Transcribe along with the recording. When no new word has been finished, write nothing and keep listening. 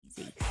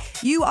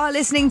You are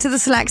listening to The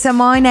Selector.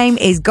 My name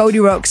is Goldie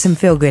Rocks and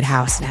Feel Good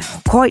House now.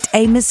 Quite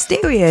a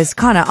mysterious,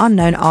 kind of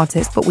unknown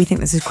artist, but we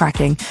think this is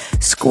cracking.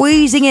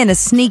 Squeezing in a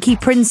sneaky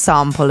Prince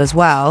sample as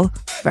well.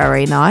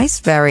 Very nice,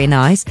 very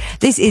nice.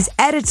 This is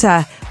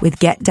Editr with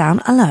Get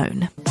Down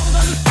Alone.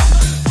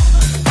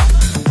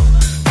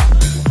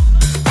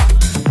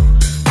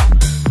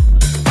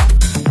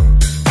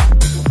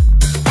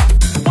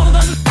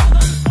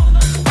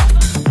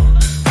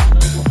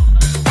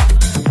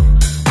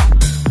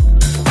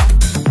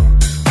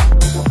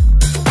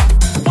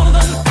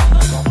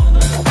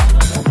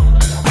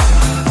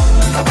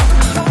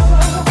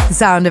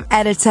 Sound of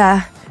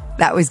Editr.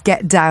 That was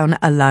Get Down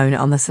Alone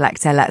on The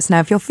Selector. Let us know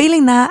if you're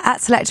feeling that at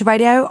Selector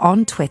Radio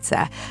on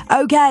Twitter.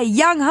 Okay,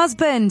 Young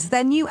Husband,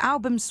 their new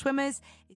album Swimmers.